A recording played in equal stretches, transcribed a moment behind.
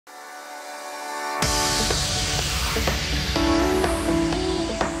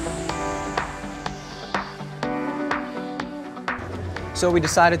So we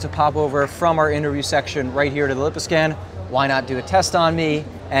decided to pop over from our interview section right here to the LipiScan. Why not do a test on me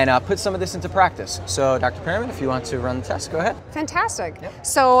and put some of this into practice? So Dr. Periman, if you want to run the test, go ahead. Fantastic. Yep.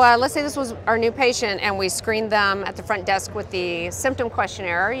 So let's say this was our new patient and we screened them at the front desk with the symptom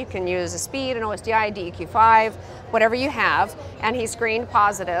questionnaire. You can use a speed, an OSDI, DEQ5, whatever you have, and he screened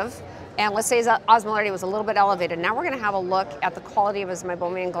positive. And let's say his osmolarity was a little bit elevated. Now we're going to have a look at the quality of his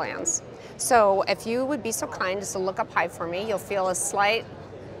meibomian glands. So if you would be so kind just to look up high for me, you'll feel a slight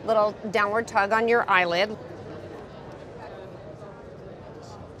little downward tug on your eyelid.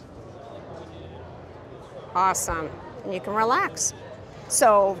 Awesome. And you can relax.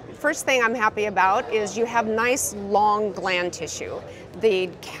 So first thing I'm happy about is you have nice long gland tissue. The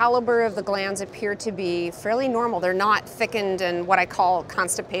caliber of the glands appear to be fairly normal. They're not thickened and what I call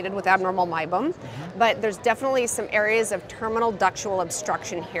constipated with abnormal meibum, but there's definitely some areas of terminal ductual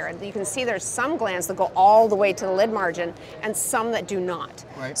obstruction here. You can see there's some glands that go all the way to the lid margin and some that do not.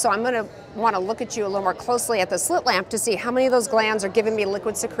 Right. So I'm going to want to look at you a little more closely at the slit lamp to see how many of those glands are giving me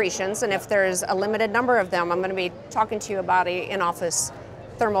liquid secretions, and if there's a limited number of them, I'm going to be talking to you about an in-office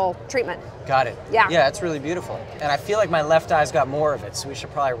thermal treatment. Got it. Yeah. Yeah, it's really beautiful. And I feel like my left eye's got more of it, so we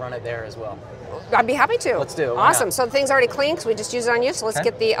should probably run it there as well. I'd be happy to. Let's do it. Why Awesome. not? So the thing's already clean because we just used it on you, so let's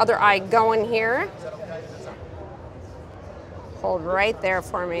get the other eye going here. Hold right there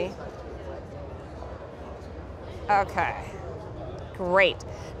for me. Okay. Great.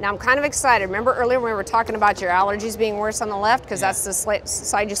 Now I'm kind of excited. Remember earlier when we were talking about your allergies being worse on the left because that's the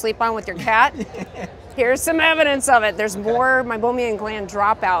side you sleep on with your cat? Here's some evidence of it. There's more meibomian gland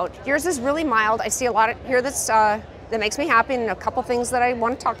dropout. Yours is really mild. I see a lot here that makes me happy, and a couple things that I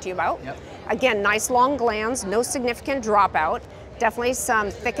want to talk to you about. Yep. Again, nice long glands, no significant dropout. Definitely some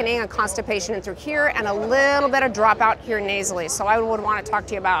thickening and constipation in through here, and a little bit of dropout here nasally. So I would want to talk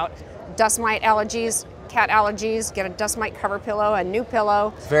to you about dust mite allergies, cat allergies, get a dust mite cover pillow, a new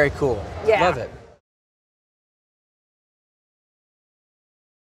pillow. Very cool. Yeah. Love it.